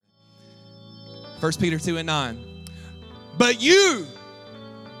1 Peter 2 and 9. But you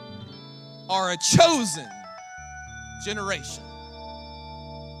are a chosen generation.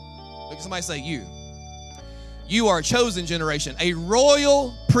 Look at somebody say you. You are a chosen generation, a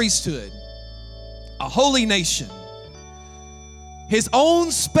royal priesthood, a holy nation, his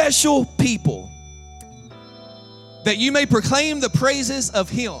own special people, that you may proclaim the praises of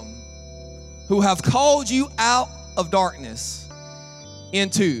him who have called you out of darkness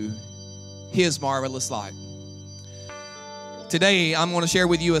into his marvelous light. Today, I'm going to share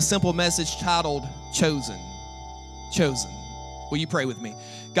with you a simple message titled Chosen. Chosen. Will you pray with me?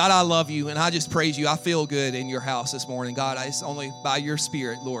 God, I love you, and I just praise you. I feel good in your house this morning. God, it's only by your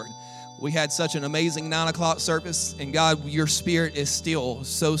Spirit, Lord. We had such an amazing 9 o'clock service, and God, your Spirit is still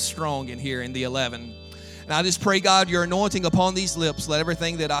so strong in here in the 11. And I just pray, God, your anointing upon these lips. Let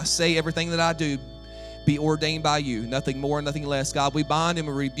everything that I say, everything that I do be ordained by you. Nothing more, nothing less. God, we bind and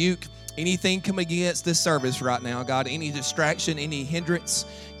we rebuke anything coming against this service right now. God, any distraction, any hindrance,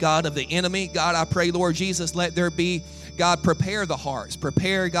 God, of the enemy. God, I pray, Lord Jesus, let there be, God, prepare the hearts.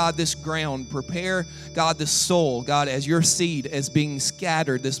 Prepare, God, this ground. Prepare, God, the soul, God, as your seed is being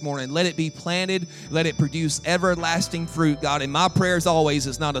scattered this morning. Let it be planted. Let it produce everlasting fruit, God. And my prayers always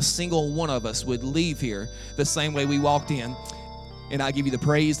is not a single one of us would leave here the same way we walked in. And I give you the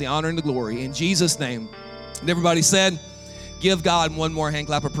praise, the honor, and the glory. In Jesus' name. And everybody said, give God one more hand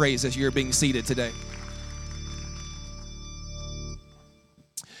clap of praise as you're being seated today.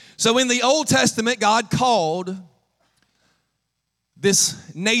 So in the Old Testament, God called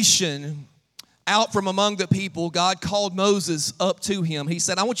this nation out from among the people. God called Moses up to him. He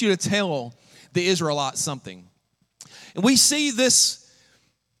said, I want you to tell the Israelites something. And we see this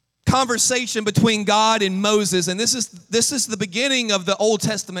conversation between God and Moses, and this is the beginning of the Old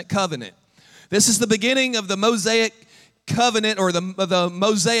Testament covenant. This is the beginning of the Mosaic covenant, or the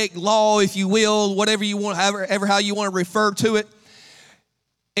Mosaic law, if you will, whatever you want, however how you want to refer to it.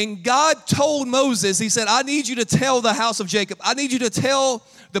 And God told Moses, he said, I need you to tell the house of Jacob, I need you to tell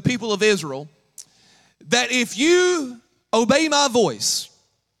the people of Israel that if you obey my voice,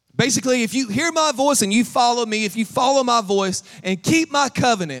 basically if you hear my voice and you follow me, if you follow my voice and keep my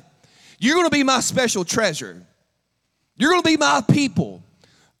covenant, you're going to be my special treasure. You're going to be my people.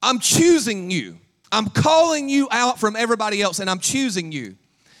 I'm choosing you. I'm calling you out from everybody else, and I'm choosing you.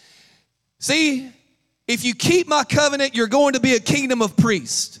 See, if you keep my covenant, you're going to be a kingdom of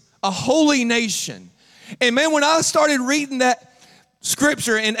priests, a holy nation. And man, when I started reading that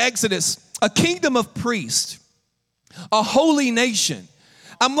scripture in Exodus, a kingdom of priests, a holy nation,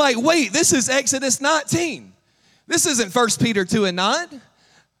 I'm like, wait, this is Exodus 19. This isn't 1 Peter 2 and 9.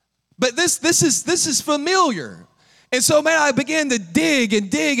 But this is familiar. And so, man, I began to dig,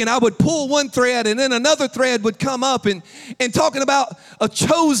 and I would pull one thread, and then another thread would come up, and talking about a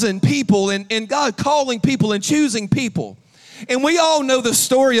chosen people, and God calling people and choosing people. And we all know the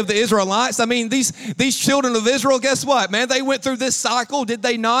story of the Israelites. I mean, these children of Israel, guess what, man? They went through this cycle, did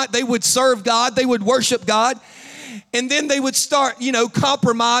they not? They would serve God, they would worship God, and then they would start,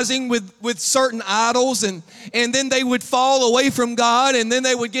 compromising with certain idols, and then they would fall away from God, and then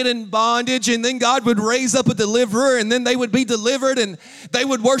they would get in bondage, and then God would raise up a deliverer, and then they would be delivered, and they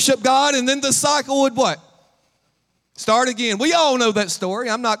would worship God, and then the cycle would what? Start again. We all know that story.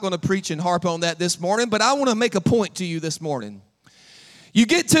 I'm not going to preach and harp on that this morning, but I want to make a point to you this morning. You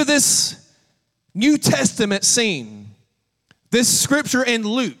get to this New Testament scene, this scripture in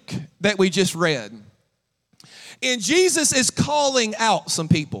Luke that we just read. And Jesus is calling out some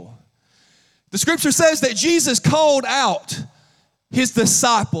people. The scripture says that Jesus called out his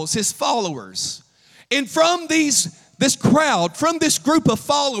disciples, his followers. And from this crowd, from this group of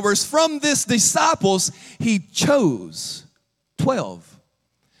followers, from this disciples, he chose 12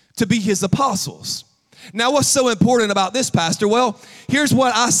 to be his apostles. Now, what's so important about this, Pastor? Well, here's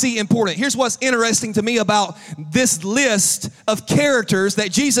what I see important. Here's what's interesting to me about this list of characters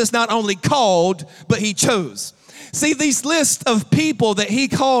that Jesus not only called, but he chose. See, these lists of people that he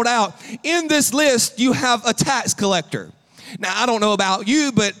called out, in this list, you have a tax collector. Now, I don't know about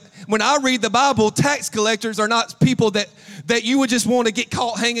you, but when I read the Bible, tax collectors are not people that you would just want to get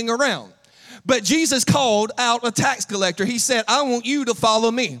caught hanging around. But Jesus called out a tax collector. He said, I want you to follow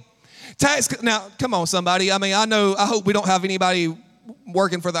me. Now, come on, somebody. I mean, I hope we don't have anybody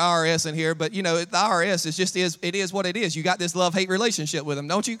working for the IRS in here, but, the IRS it is what it is. You got this love-hate relationship with them,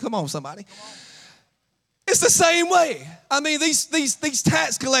 don't you? Come on, somebody. It's the same way. I mean, these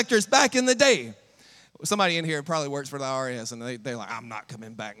tax collectors back in the day. Somebody in here probably works for the IRS, and they're like, I'm not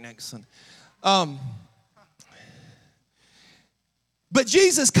coming back next Sunday. But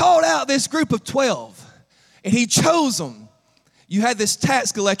Jesus called out this group of 12, and he chose them. You had this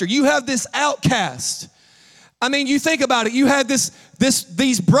tax collector. You have this outcast. I mean, you think about it. You had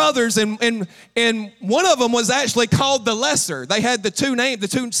these brothers, and one of them was actually called the lesser. They had the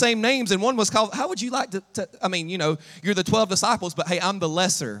two same names, and one was called, how would you like to I mean, you know, you're the 12 disciples, but hey, I'm the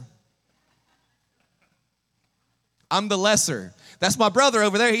lesser. I'm the lesser. That's my brother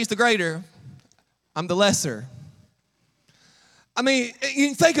over there. He's the greater. I'm the lesser. I mean,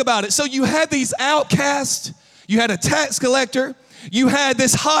 you think about it. So you had these outcasts. You had a tax collector. You had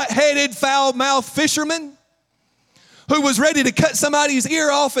this hot-headed, foul-mouthed fisherman who was ready to cut somebody's ear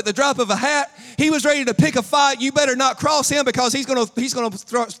off at the drop of a hat. He was ready to pick a fight. You better not cross him because he's gonna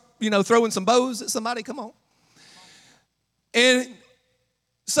throw in some bows at somebody. Come on. And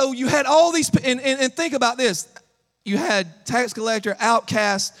so you had all these, and think about this. You had tax collector,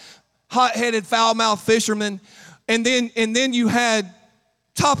 outcast, hot-headed, foul-mouthed fisherman, and then you had,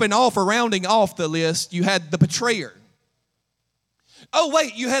 topping off or rounding off the list, you had the betrayer. Oh,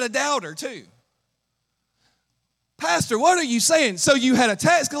 wait, you had a doubter too. Pastor, what are you saying? So you had a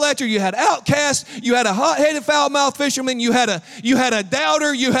tax collector, you had outcast, you had a hot-headed, foul-mouthed fisherman, you had a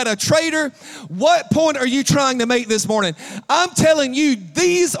doubter, you had a traitor. What point are you trying to make this morning? I'm telling you,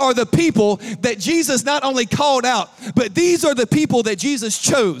 these are the people that Jesus not only called out, but these are the people that Jesus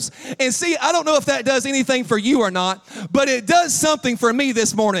chose. And see, I don't know if that does anything for you or not, but it does something for me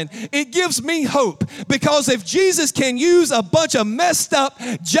this morning. It gives me hope, because if Jesus can use a bunch of messed up,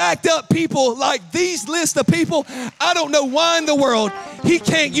 jacked up people like these list of people, I don't know why in the world he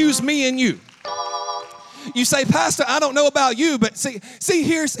can't use me and you. You say, Pastor, I don't know about you, but see,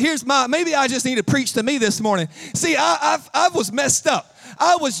 here's my, maybe I just need to preach to me this morning. See, I was messed up.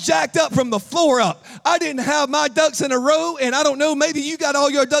 I was jacked up from the floor up. I didn't have my ducks in a row, and I don't know, maybe you got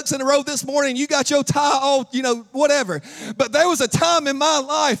all your ducks in a row this morning. You got your tie all, whatever. But there was a time in my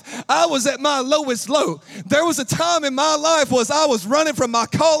life I was at my lowest low. There was a time in my life I was running from my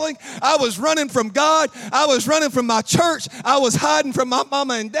calling. I was running from God. I was running from my church. I was hiding from my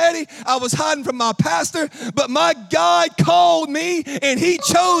mama and daddy. I was hiding from my pastor. But my God called me, and he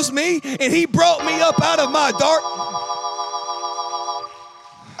chose me, and he brought me up out of my dark.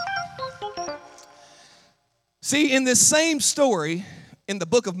 See, in this same story in the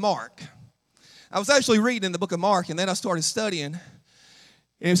book of Mark, I was actually reading in the book of Mark, and then I started studying.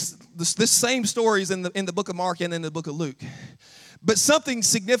 This same story is in the book of Mark and in the book of Luke. But something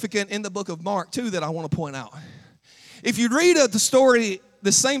significant in the book of Mark, too, that I want to point out. If you read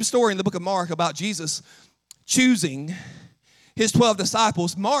the same story in the book of Mark about Jesus choosing his 12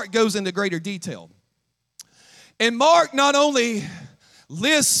 disciples, Mark goes into greater detail. And Mark not only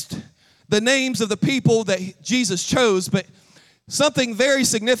lists the names of the people that Jesus chose, but something very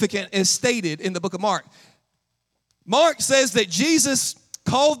significant is stated in the book of Mark. Mark says that Jesus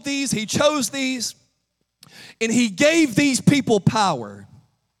called these, he chose these, and he gave these people power.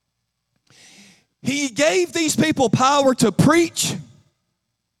 He gave these people power to preach,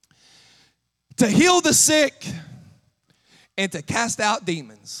 to heal the sick, and to cast out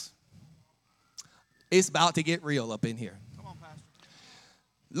demons. It's about to get real up in here.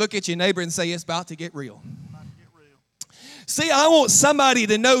 Look at your neighbor and say, it's about to get real. See, I want somebody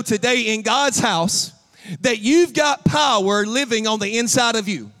to know today in God's house that you've got power living on the inside of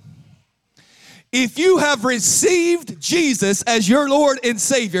you. If you have received Jesus as your Lord and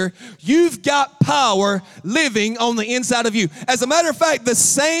Savior, you've got power living on the inside of you. As a matter of fact, the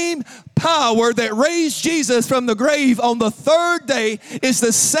same power that raised Jesus from the grave on the third day is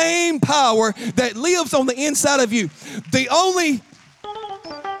the same power that lives on the inside of you. The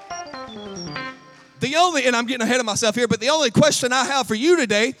only, and I'm getting ahead of myself here, but the only question I have for you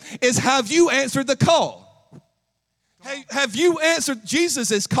today is, have you answered the call? Have you answered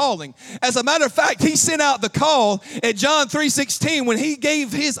Jesus' calling? As a matter of fact, he sent out the call at John 3:16 when he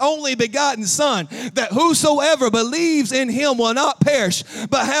gave his only begotten son, that whosoever believes in him will not perish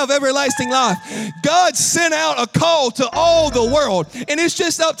but have everlasting life. God sent out a call to all the world, and it's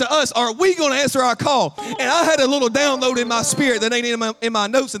just up to us. Are we going to answer our call? And I had a little download in my spirit that ain't in my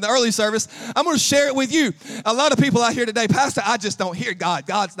notes in the early service. I'm going to share it with you. A lot of people out here today, Pastor, I just don't hear God.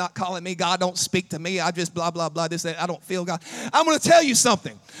 God's not calling me. God don't speak to me. I just blah, blah, blah, this, that. I don't feel God. I'm going to tell you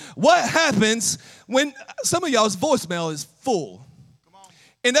something. What happens when some of y'all's voicemail is full?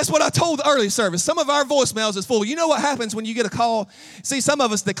 And that's what I told the early service. Some of our voicemails is full. You know what happens when you get a call? See, some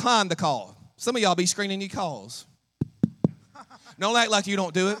of us decline the call. Some of y'all be screening your calls. Don't act like you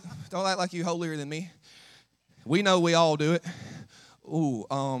don't do it. Don't act like you're holier than me. We know we all do it. Ooh,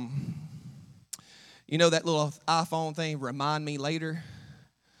 you know that little iPhone thing, remind me later?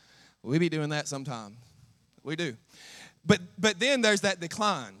 We be doing that sometime. We do. But then there's that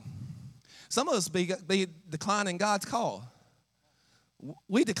decline. Some of us be declining God's call.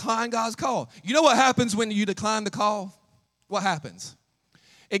 We decline God's call. You know what happens when you decline the call? What happens?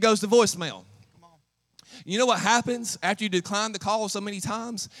 It goes to voicemail. You know what happens after you decline the call so many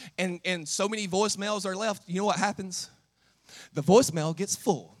times and so many voicemails are left? You know what happens? The voicemail gets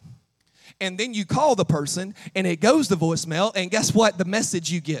full. And then you call the person and it goes to voicemail, and guess what? The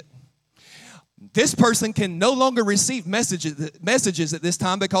message you get. This person can no longer receive messages at this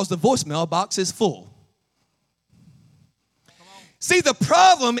time because the voicemail box is full. See, the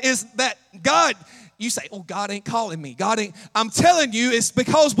problem is that God, you say, oh, God ain't calling me. I'm telling you, it's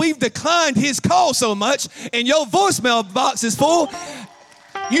because we've declined his call so much and your voicemail box is full.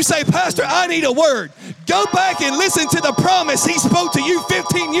 You say, Pastor, I need a word. Go back and listen to the promise he spoke to you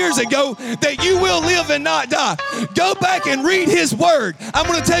 15 years ago that you will live and not die. Go back and read his word. I'm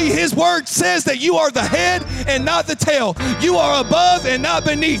going to tell you, his word says that you are the head and not the tail. You are above and not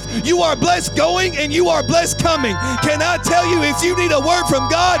beneath. You are blessed going and you are blessed coming. Can I tell you, if you need a word from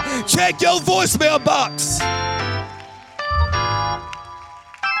God, check your voicemail box.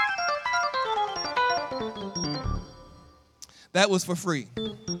 That was for free.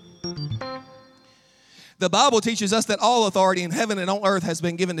 The Bible teaches us that all authority in heaven and on earth has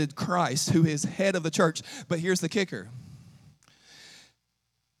been given to Christ, who is head of the church. But here's the kicker.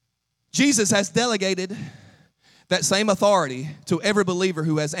 Jesus has delegated that same authority to every believer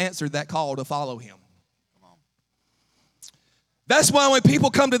who has answered that call to follow him. That's why when people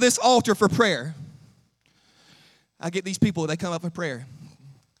come to this altar for prayer, I get these people, they come up for prayer.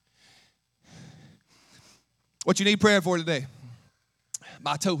 What you need prayer for today?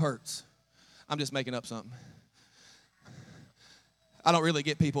 My toe hurts. I'm just making up something. I don't really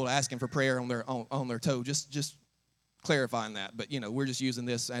get people asking for prayer on their toe. Just clarifying that. But we're just using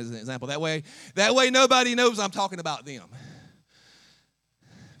this as an example. That way nobody knows I'm talking about them.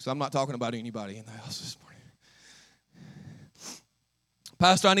 So I'm not talking about anybody in the house this morning.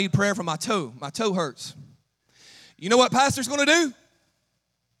 Pastor, I need prayer for my toe. My toe hurts. You know what pastor's going to do?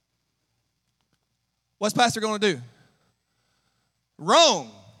 What's pastor going to do? Wrong.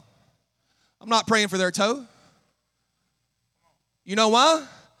 I'm not praying for their toe. You know why?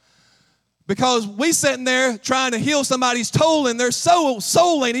 Because we sitting there trying to heal somebody's toe and their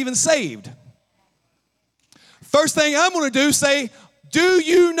soul ain't even saved. First thing I'm going to do, say, do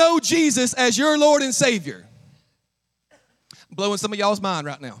you know Jesus as your Lord and Savior? I'm blowing some of y'all's mind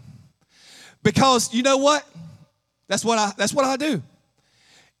right now. Because you know what? That's what I do.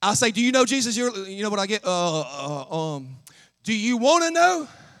 I say, do you know Jesus? You know what I get? Do you want to know?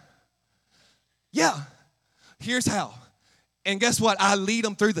 Yeah. Here's how. And guess what? I lead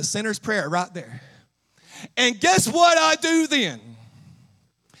them through the sinner's prayer right there. And guess what I do then?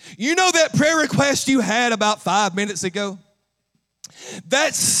 You know that prayer request you had about 5 minutes ago?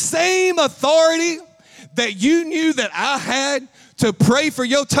 That same authority that you knew that I had to pray for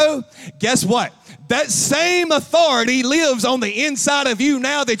your toe, guess what? That same authority lives on the inside of you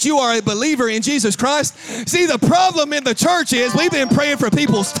now that you are a believer in Jesus Christ. See, the problem in the church is we've been praying for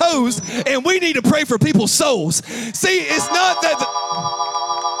people's toes, and we need to pray for people's souls. See, it's not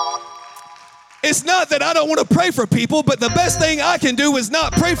that I don't want to pray for people, but the best thing I can do is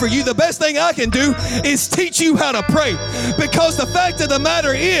not pray for you. The best thing I can do is teach you how to pray. Because the fact of the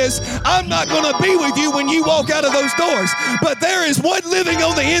matter is, I'm not going to be with you when you walk out of those doors. But there is one living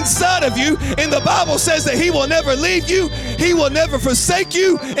on the inside of you, and the Bible says that he will never leave you. He will never forsake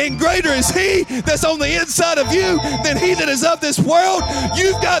you. And greater is he that's on the inside of you than he that is of this world.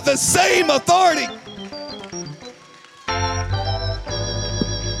 You've got the same authority.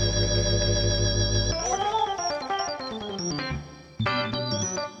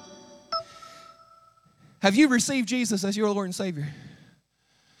 Have you received Jesus as your Lord and Savior?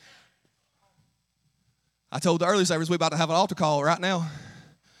 I told the early service we're about to have an altar call right now.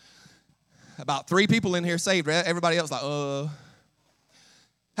 About 3 people in here saved. Everybody else like,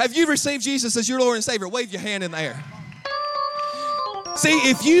 Have you received Jesus as your Lord and Savior? Wave your hand in the air. See,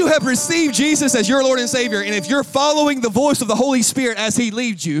 if you have received Jesus as your Lord and Savior, and if you're following the voice of the Holy Spirit as he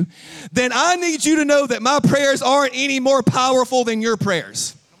leads you, then I need you to know that my prayers aren't any more powerful than your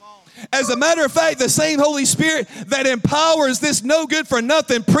prayers. As a matter of fact, the same Holy Spirit that empowers this no good for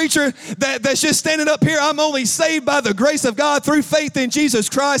nothing preacher that's just standing up here, I'm only saved by the grace of God through faith in Jesus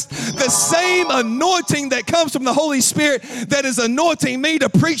Christ. The same anointing that comes from the Holy Spirit that is anointing me to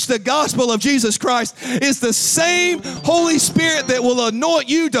preach the gospel of Jesus Christ is the same Holy Spirit that will anoint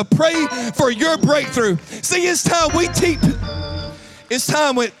you to pray for your breakthrough. See, it's time we teach. It's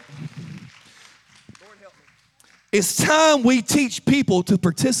time we teach people to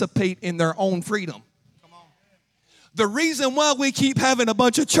participate in their own freedom. The reason why we keep having a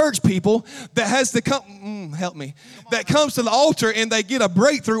bunch of church people that has to come, help me, that comes to the altar and they get a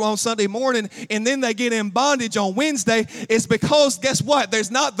breakthrough on Sunday morning and then they get in bondage on Wednesday is because guess what?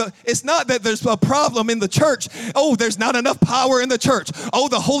 It's not that there's a problem in the church. Oh, there's not enough power in the church. Oh,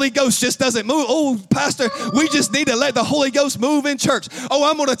 the Holy Ghost just doesn't move. Oh, Pastor, we just need to let the Holy Ghost move in church. Oh,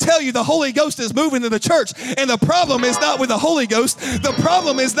 I'm going to tell you the Holy Ghost is moving in the church, and the problem is not with the Holy Ghost. The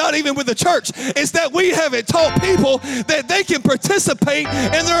problem is not even with the church. It's that we haven't taught people that they can participate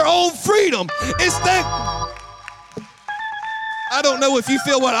in their own freedom. It's that I don't know if you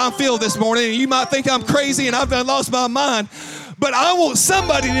feel what I feel this morning, and you might think I'm crazy and I've done lost my mind, but I want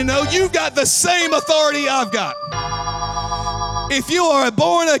somebody to know you've got the same authority I've got. If you are a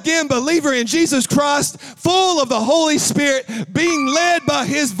born-again believer in Jesus Christ, full of the Holy Spirit, being led by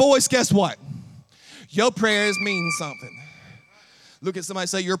His voice, guess what? Your prayers mean something. Look at somebody and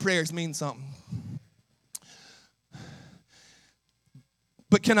say, your prayers mean something.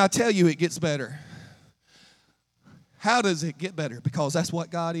 But can I tell you it gets better? How does it get better? Because that's what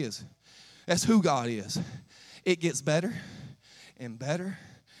God is. That's who God is. It gets better and better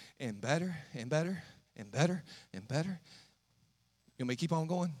and better and better and better and better. You want me to keep on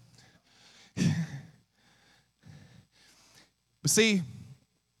going? But see,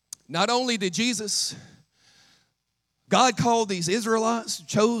 not only did God called these Israelites,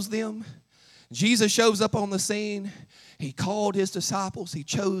 chose them. Jesus shows up on the scene. He called His disciples. He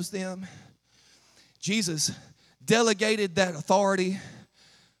chose them. Jesus delegated that authority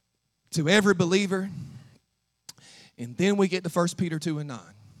to every believer. And then we get to 1 Peter 2:9.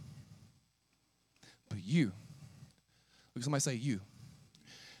 But you, look at somebody say you.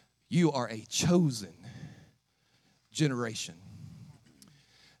 You are a chosen generation,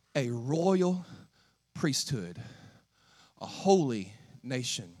 a royal priesthood, a holy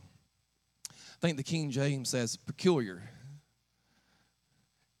nation. I think the King James says peculiar.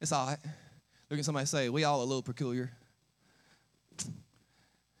 It's all right. Look at somebody say, we all a little peculiar.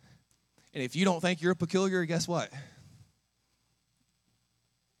 And if you don't think you're peculiar, guess what?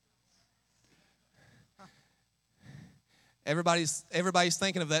 Everybody's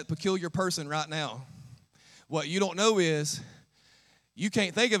thinking of that peculiar person right now. What you don't know is you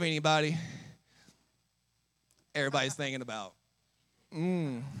can't think of anybody everybody's thinking about.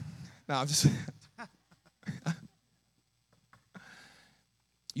 No, I'm just...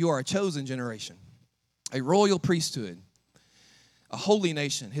 You are a chosen generation, a royal priesthood, a holy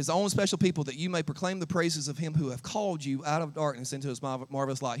nation, His own special people, that you may proclaim the praises of Him who have called you out of darkness into His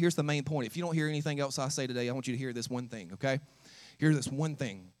marvelous light. Here's the main point. If you don't hear anything else I say today, I want you to hear this one thing, okay? Hear this one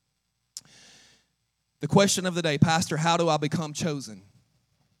thing. The question of the day, Pastor, how do I become chosen?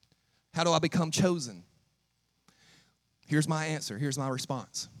 How do I become chosen? Here's my answer. Here's my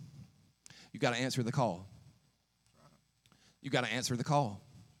response. You got to answer the call. You got to answer the call.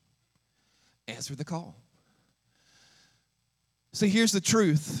 Answer the call. See, here's the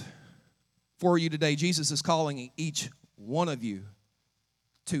truth for you today. Jesus is calling each one of you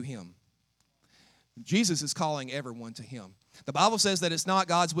to Him. Jesus is calling everyone to Him. The Bible says that it's not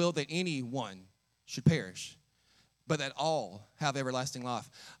God's will that anyone should perish, but that all have everlasting life.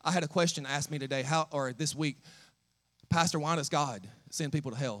 I had a question asked me today, this week, Pastor, why does God send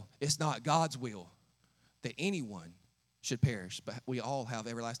people to hell? It's not God's will that anyone should perish, but we all have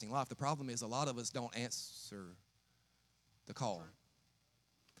everlasting life. The problem is a lot of us don't answer the call.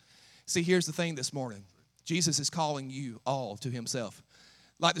 See, here's the thing this morning. Jesus is calling you all to Himself.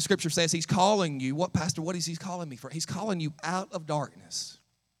 Like the scripture says, He's calling you. What, Pastor, what is He calling me for? He's calling you out of darkness.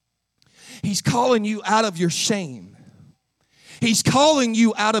 He's calling you out of your shame. He's calling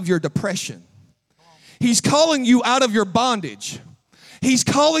you out of your depression. He's calling you out of your bondage. He's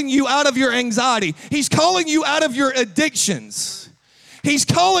calling you out of your anxiety. He's calling you out of your addictions. He's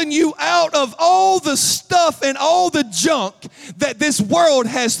calling you out of all the stuff and all the junk that this world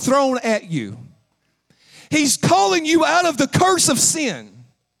has thrown at you. He's calling you out of the curse of sin.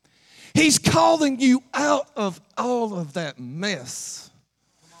 He's calling you out of all of that mess.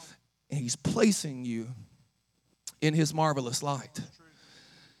 And He's placing you in His marvelous light.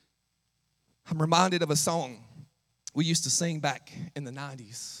 I'm reminded of a song we used to sing back in the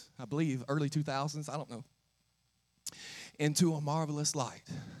 90s, I believe, early 2000s, I don't know. Into a marvelous light,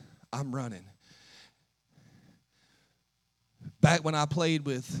 I'm running. Back when I played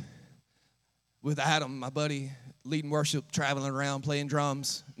with Adam, my buddy, leading worship, traveling around, playing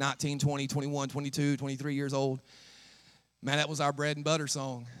drums, 19, 20, 21, 22, 23 years old. Man, that was our bread and butter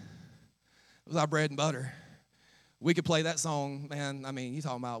song. It was our bread and butter. We could play that song, man, I mean, you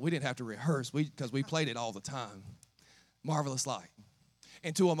talking about, we didn't have to rehearse because we played it all the time. Marvelous light.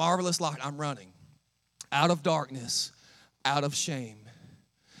 Into a marvelous light, I'm running. out of darkness, out of shame.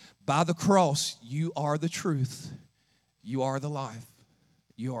 By the cross, you are the truth. You are the life.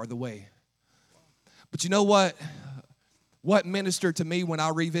 You are the way. But you know what? What ministered to me when I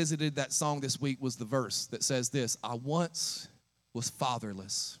revisited that song this week was the verse that says this: I once was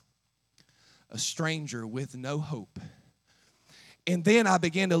fatherless, a stranger with no hope. And then I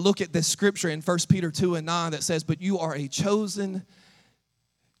began to look at this scripture in 1 Peter 2:9 that says, but you are a chosen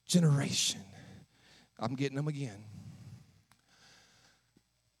generation. I'm getting them again.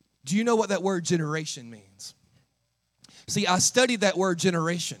 Do you know what that word generation means? See, I studied that word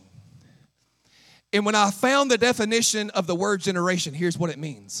generation. And when I found the definition of the word generation, here's what it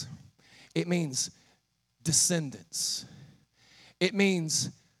means. It means descendants. It means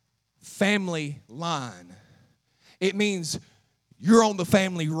family line. It means you're on the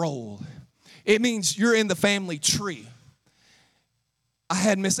family roll. It means you're in the family tree. I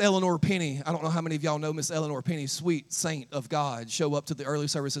had Miss Eleanor Penny. I don't know how many of y'all know Miss Eleanor Penny, sweet saint of God, show up to the early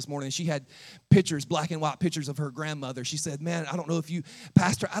service this morning. She had pictures, black and white pictures of her grandmother. She said, man, I don't know if you,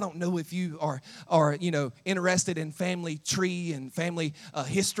 Pastor, I don't know if you are interested in family tree and family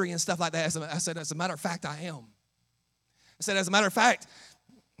history and stuff like that. I said, as a matter of fact, I am. I said, as a matter of fact,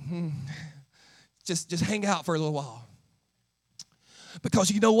 just hang out for a little while.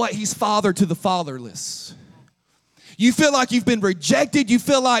 Because you know what? He's father to the fatherless. You feel like you've been rejected. You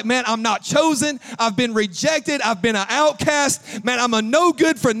feel like, man, I'm not chosen. I've been rejected. I've been an outcast. Man, I'm a no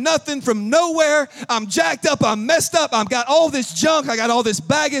good for nothing from nowhere. I'm jacked up. I'm messed up. I've got all this junk. I got all this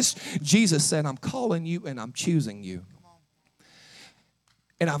baggage. Jesus said, I'm calling you and I'm choosing you.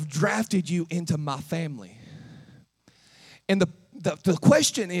 And I've drafted you into my family. And the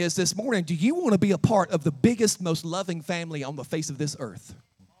question is this morning, do you want to be a part of the biggest, most loving family on the face of this earth?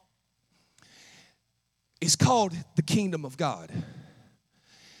 It's called the kingdom of God.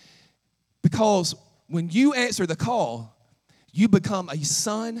 Because when you answer the call, you become a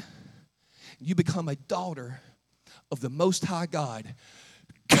son, you become a daughter of the Most High God,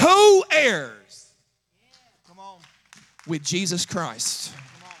 co-heirs with Jesus Christ.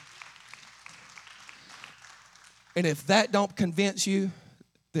 And if that don't convince you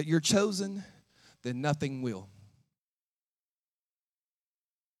that you're chosen, then nothing will.